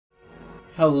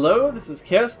Hello, this is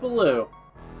Chaos Baloo,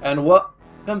 and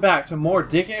welcome back to more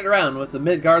digging around with the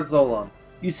Midgard Zolom.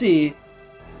 You see,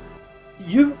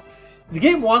 the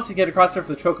game wants to get across here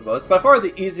for the Chocobo. It's by far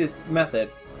the easiest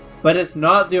method, but it's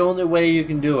not the only way you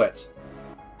can do it.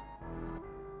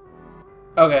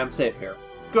 Okay, I'm safe here.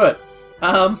 Good.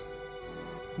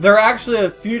 There are actually a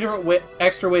few different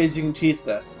extra ways you can cheese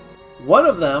this. One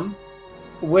of them,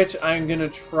 which I'm going to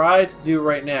try to do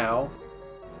right now.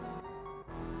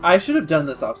 I should have done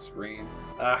this off screen.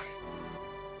 Ugh.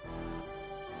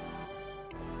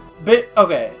 But,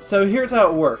 okay, so here's how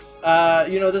it works.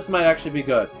 This might actually be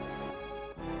good.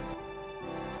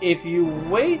 If you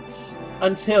wait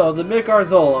until the Midgard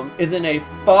Zolom is in a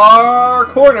far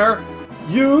corner,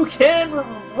 you can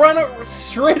run it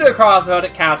straight across without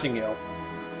it catching you.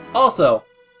 Also,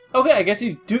 okay, I guess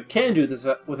you can do this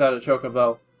without a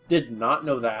Chocobo. Did not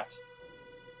know that.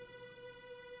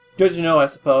 Good to know, I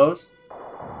suppose.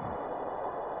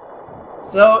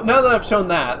 So, now that I've shown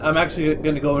that, I'm actually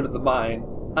going to go into the mine.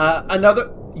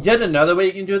 Yet another way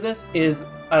you can do this is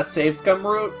a save scum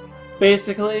route.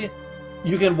 Basically,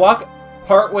 you can walk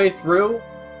partway through,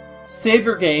 save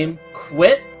your game,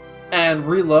 quit, and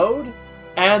reload,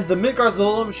 and the Midgard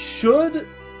Zolom should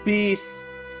be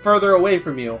further away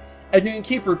from you. And you can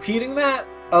keep repeating that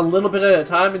a little bit at a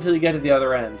time until you get to the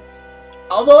other end.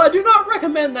 Although I do not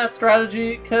recommend that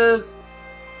strategy, because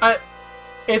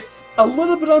it's a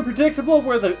little bit unpredictable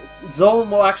where the Zolom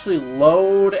will actually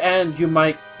load and you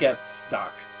might get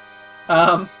stuck.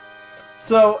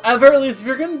 So, at the very least, if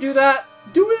you're going to do that,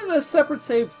 do it in a separate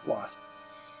save slot.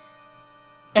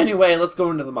 Anyway, let's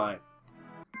go into the mine.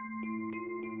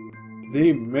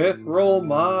 The Mythril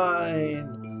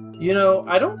Mine. You know,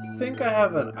 I don't think I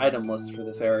have an item list for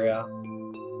this area.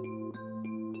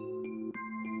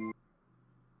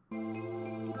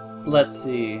 Let's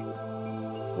see.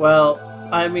 Well,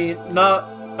 I mean,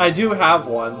 I do have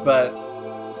one,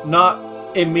 but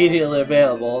not immediately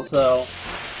available, so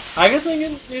I guess I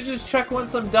can just check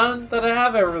once I'm done that I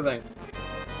have everything.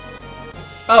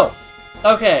 Oh,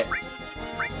 okay.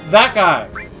 That guy.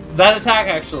 That attack,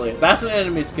 actually. That's an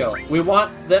enemy skill. We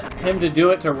want him to do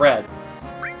it to red.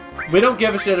 We don't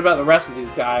give a shit about the rest of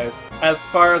these guys, as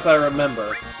far as I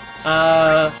remember.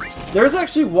 There's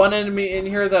actually one enemy in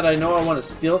here that I know I want to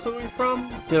steal something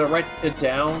from. Did I write it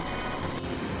down?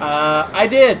 I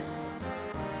did!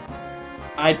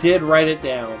 I did write it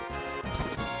down.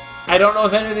 I don't know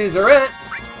if any of these are it.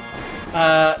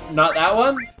 Not that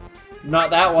one. Not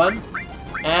that one.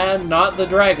 And not the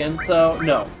dragon, so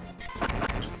no.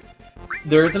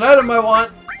 There's an item I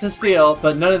want to steal,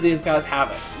 but none of these guys have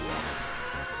it.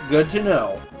 Good to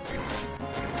know.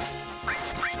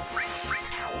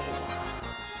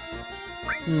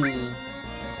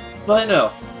 But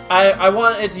no. I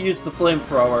wanted to use the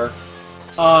flamethrower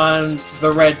on the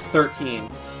red 13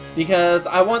 because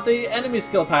I want the enemy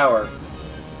skill power.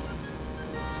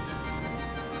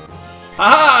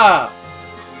 Ah!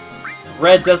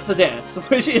 Red does the dance,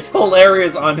 which is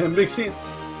hilarious on him because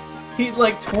he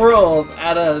like twirls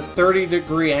at a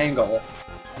 30-degree angle.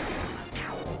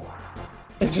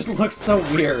 It just looks so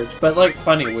weird, but like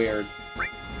funny weird.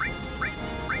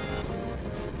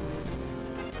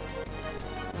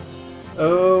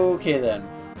 Okay then.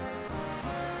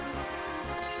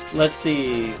 Let's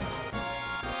see.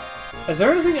 Is there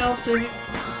anything else in here?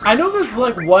 I know there's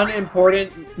like one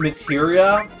important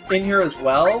materia in here as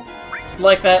well.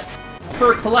 Like that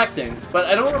for collecting, but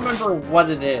I don't remember what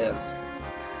it is.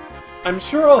 I'm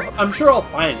sure I'll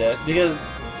find it because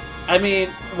I mean,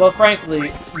 well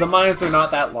frankly, the mines are not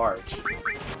that large.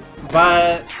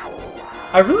 But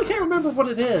I really can't remember what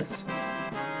it is.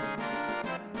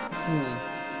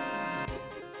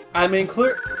 I mean,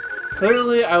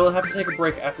 clearly, I will have to take a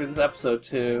break after this episode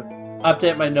to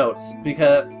update my notes,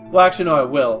 because... Well, actually, no, I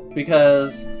will,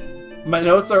 because my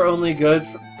notes are only good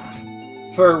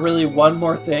for really one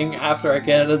more thing after I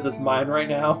get out of this mine right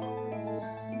now.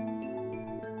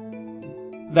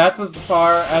 That's as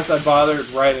far as I bothered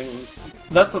writing...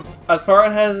 That's as far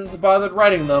as I bothered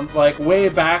writing them, like, way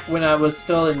back when I was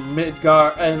still in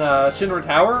Shinra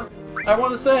Tower, I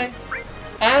want to say.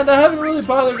 And I haven't really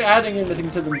bothered adding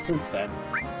anything to them since then.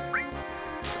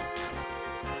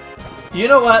 You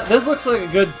know what? This looks like a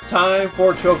good time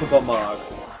for Chocobo Mog.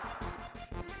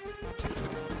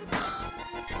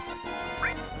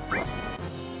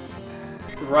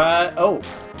 Right. Oh.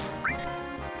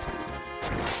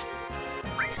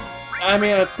 I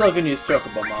mean, I'm still gonna use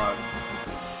Chocobo Mog.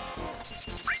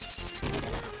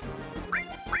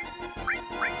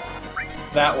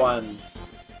 That one.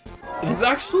 It is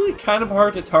actually kind of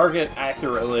hard to target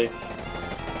accurately.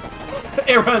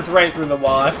 It runs right through the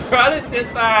wall. I forgot it did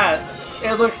that!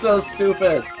 It looks so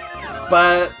stupid,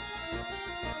 but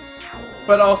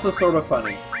also sort of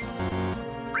funny.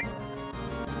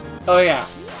 Oh yeah,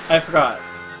 I forgot.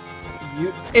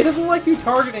 It doesn't like you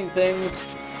targeting things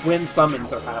when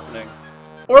summons are happening.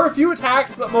 Or a few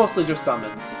attacks, but mostly just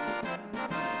summons.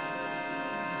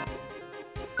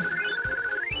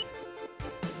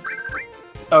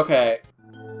 Okay.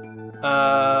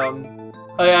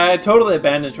 Oh yeah, I totally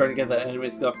abandoned trying to get that enemy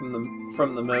skill from the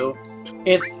Moo.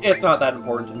 It's not that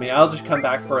important to me. I'll just come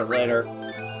back for it later.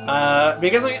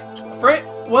 Because I'm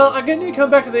gonna need to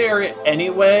come back to the area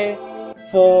anyway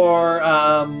for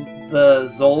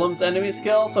the Zolem's enemy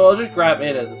skill, so I'll just grab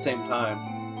it at the same time.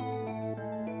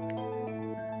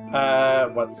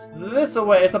 What's this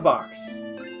away? It's a box.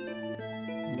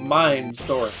 Mind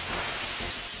source.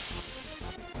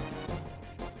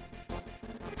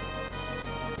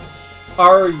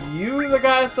 Are you the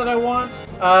guys that I want?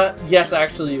 Yes,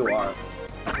 actually you are.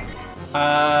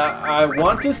 I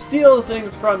want to steal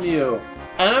things from you.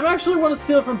 And I actually want to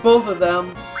steal from both of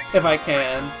them, if I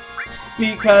can.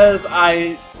 Because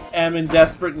I am in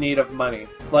desperate need of money.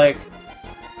 Like,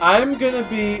 I'm gonna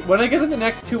be... When I get to the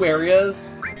next two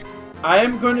areas, I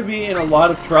am going to be in a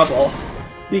lot of trouble.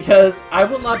 Because I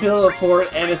will not be able to afford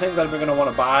anything that I'm gonna want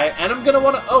to buy. And I'm gonna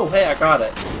want to... Oh, hey, I got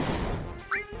it.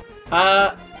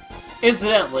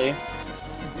 Incidentally...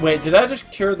 Wait, did I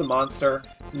just cure the monster?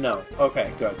 No.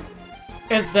 Okay, good.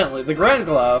 Incidentally, the Grand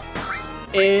Glove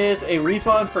is a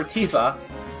refund for Tifa.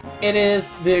 It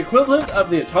is the equivalent of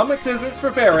the Atomic Scissors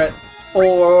for Barret,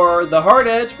 or the Hard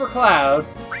Edge for Cloud,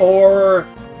 or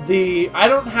the I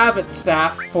don't have it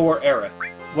staff for Aerith.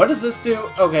 What does this do?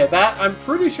 Okay, that I'm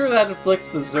pretty sure that inflicts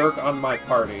Berserk on my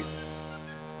party.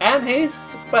 And haste,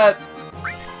 but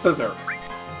Berserk.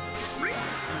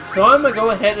 So I'm gonna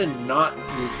go ahead and not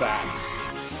use that.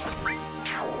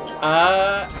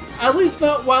 At least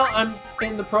not while I'm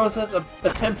in the process of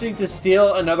attempting to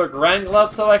steal another Grand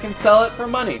Glove so I can sell it for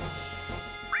money.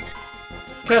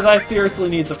 Because I seriously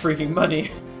need the freaking money.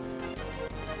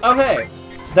 Oh hey,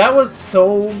 that was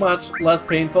so much less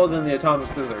painful than the Atomic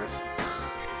Scissors.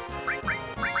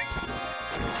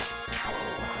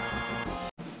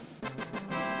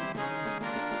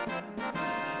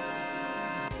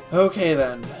 Okay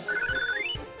then.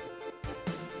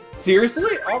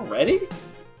 Seriously? Already?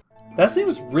 That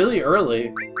seems really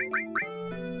early.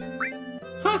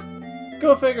 Huh.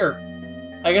 Go figure.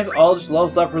 I guess all just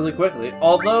levels up really quickly.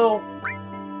 Although...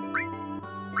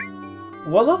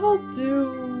 What level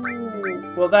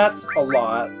do... Well, that's a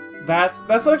lot. That's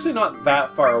actually not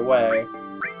that far away.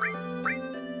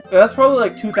 That's probably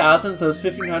like 2,000, so it's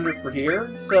 1,500 for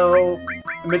here. So,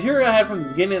 the material I had from the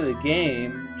beginning of the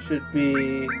game should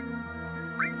be...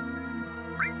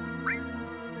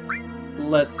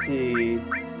 Let's see...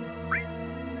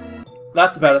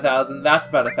 That's about 1,000. That's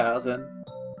about 1,000.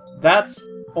 That's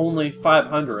only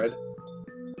 500.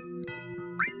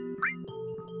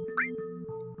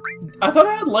 I thought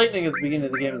I had lightning at the beginning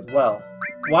of the game as well.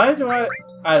 Why do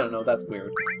I don't know. That's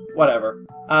weird. Whatever.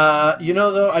 You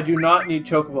know, though, I do not need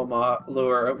Chocobo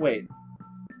Lure. Wait.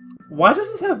 Why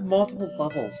does this have multiple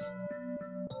levels?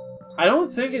 I don't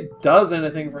think it does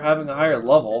anything for having a higher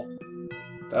level.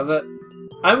 Does it?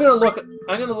 I'm gonna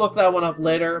look that one up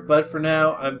later, but for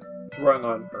now, I'm throwing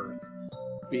on Earth.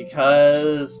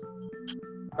 Because...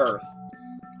 Earth.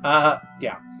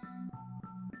 Yeah.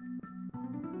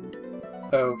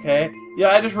 Okay.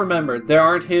 Yeah, I just remembered. There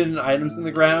aren't hidden items in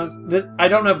the grounds. I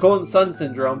don't have Golden Sun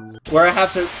Syndrome, where I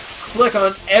have to click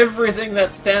on everything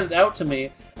that stands out to me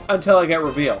until I get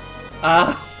Reveal.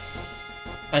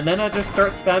 And then I just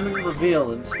start spamming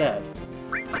Reveal instead.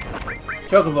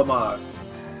 Chocobo Mog.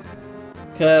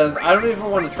 Because I don't even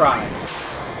want to try.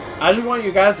 I just want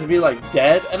you guys to be, like,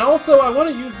 dead. And also, I want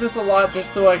to use this a lot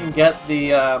just so I can get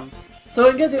the,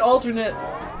 alternate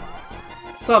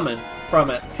summon from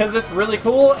it. Because it's really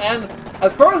cool, and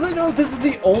as far as I know, this is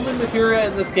the only materia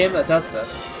in this game that does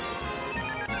this.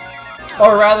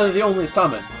 Or rather, the only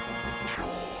summon.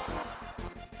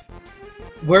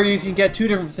 Where you can get two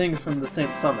different things from the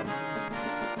same summon.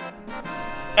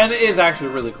 And it is actually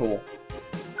really cool.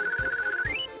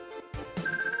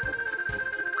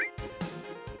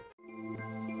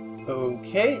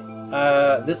 Okay,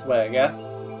 this way, I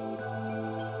guess.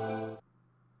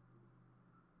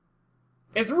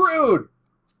 It's Rude!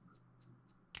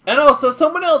 And also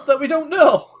someone else that we don't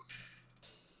know!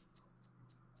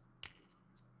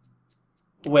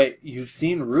 Wait, you've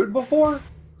seen Rude before?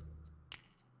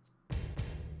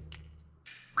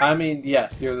 I mean,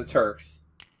 yes, you're the Turks.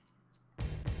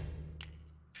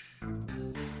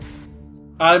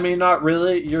 I mean, not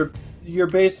really. You're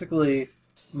basically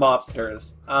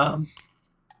mobsters.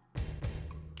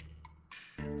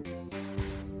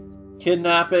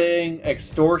 kidnapping,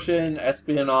 extortion,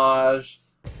 espionage.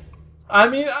 I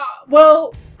mean,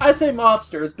 well, I say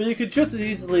mobsters, but you could just as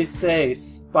easily say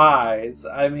spies.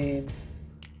 I mean,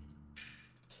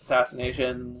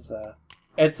 assassinations,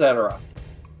 etc.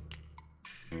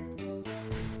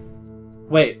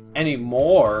 Wait, any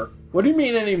more? What do you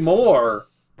mean any more?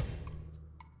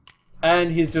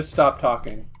 And he's just stopped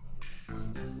talking.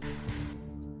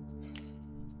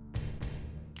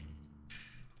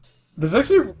 There's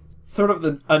actually sort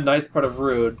of a nice part of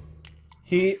Rude.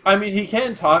 I mean, he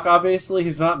can talk, obviously.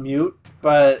 He's not mute,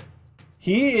 but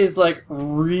he is, like,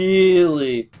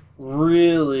 really,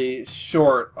 really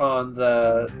short on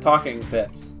the talking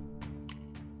bits.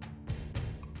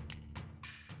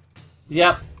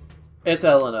 Yep, it's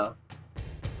Elena.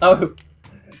 Oh,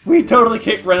 we totally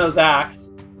kicked Reno's axe.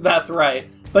 That's right.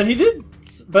 But he did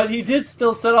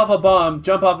still set off a bomb,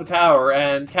 jump off a tower,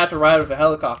 and catch a ride with a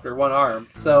helicopter, one arm.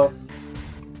 So,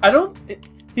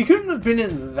 he couldn't have been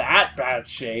in that bad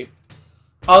shape.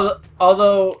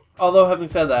 Although having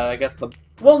said that, I guess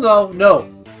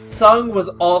no. Sung was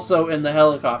also in the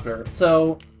helicopter,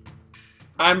 so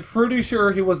I'm pretty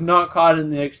sure he was not caught in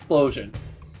the explosion.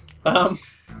 For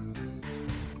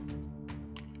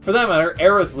that matter,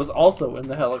 Aerith was also in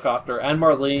the helicopter, and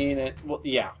Marlene, and, well,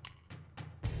 yeah.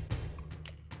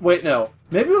 Wait, no.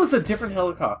 Maybe it was a different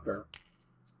helicopter.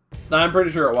 No, I'm pretty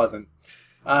sure it wasn't.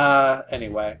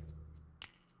 Anyway.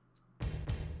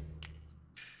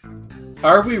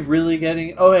 Are we really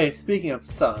getting... Oh, hey, speaking of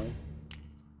Sung.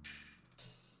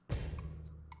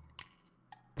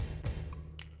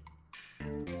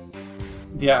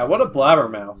 Yeah, what a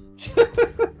blabbermouth.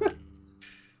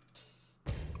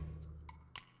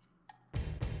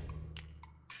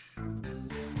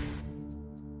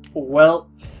 Well...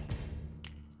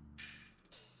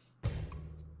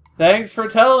 Thanks for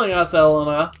telling us,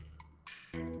 Elena.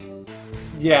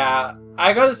 Yeah,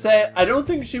 I gotta say, I don't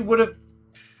think she would have...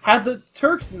 Had the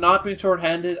Turks not been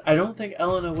short-handed, I don't think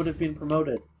Elena would have been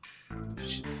promoted.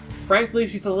 Frankly,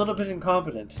 she's a little bit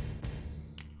incompetent.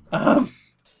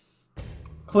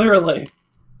 Clearly.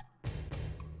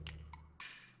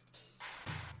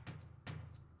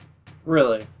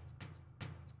 Really.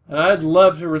 And I'd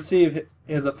love to receive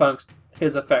his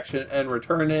affection and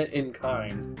return it in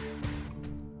kind.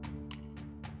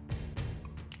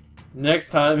 Next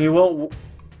time he won't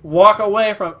walk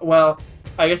away from... Well,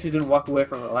 I guess he didn't walk away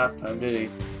from it last time, did he?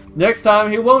 Next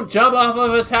time he won't jump off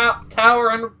of a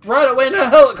tower and ride away in a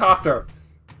helicopter!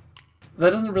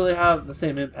 That doesn't really have the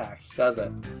same impact, does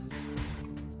it?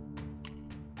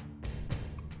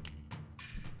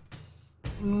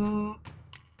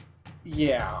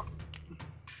 Yeah.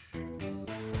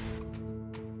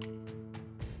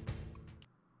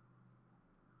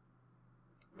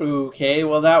 Okay,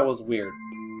 well that was weird.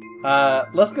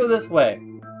 Let's go this way.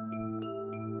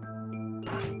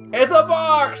 It's a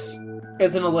box!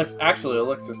 It's an elixir. Actually,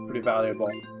 elixir's pretty valuable.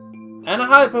 And a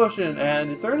high potion.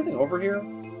 And is there anything over here?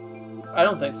 I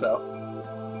don't think so.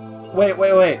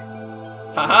 Wait.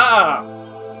 Haha!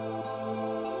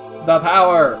 The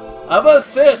power of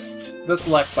assist! The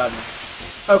select button.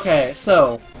 Okay,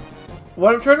 so...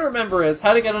 What I'm trying to remember is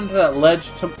how to get onto that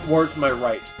ledge towards my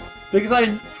right. Because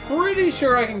I'm pretty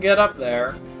sure I can get up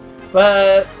there.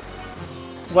 But...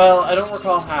 Well, I don't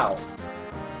recall how.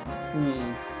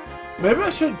 Maybe I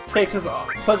should take this off,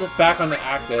 put this back on the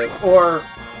active, or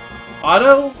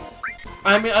auto?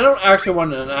 I mean, I don't actually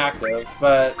want it in active,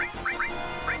 but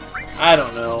I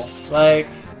don't know. Like,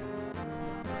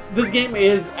 this game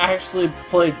is actually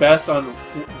played best on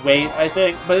weight, I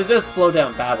think, but it does slow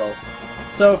down battles.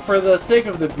 So for the sake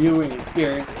of the viewing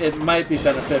experience, it might be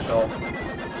beneficial.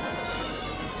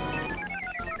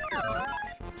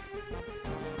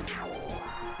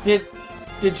 Did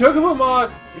Chocobo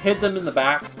Mog hit them in the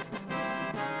back?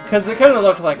 Because it kind of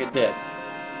looked like it did.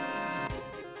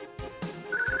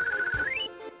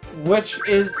 Which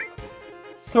is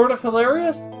sort of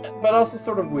hilarious, but also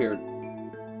sort of weird.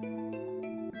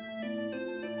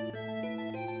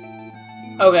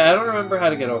 Okay, I don't remember how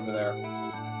to get over there.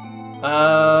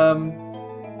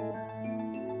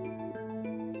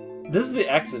 This is the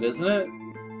exit, isn't it?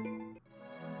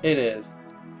 It is.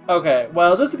 Okay,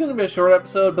 well, this is going to be a short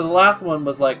episode, but the last one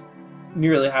was like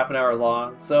nearly half an hour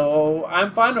long, so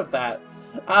I'm fine with that.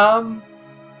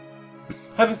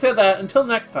 Having said that, until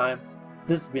next time,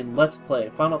 this has been Let's Play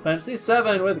Final Fantasy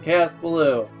VII with Chaos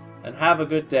Blue, and have a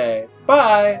good day.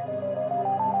 Bye!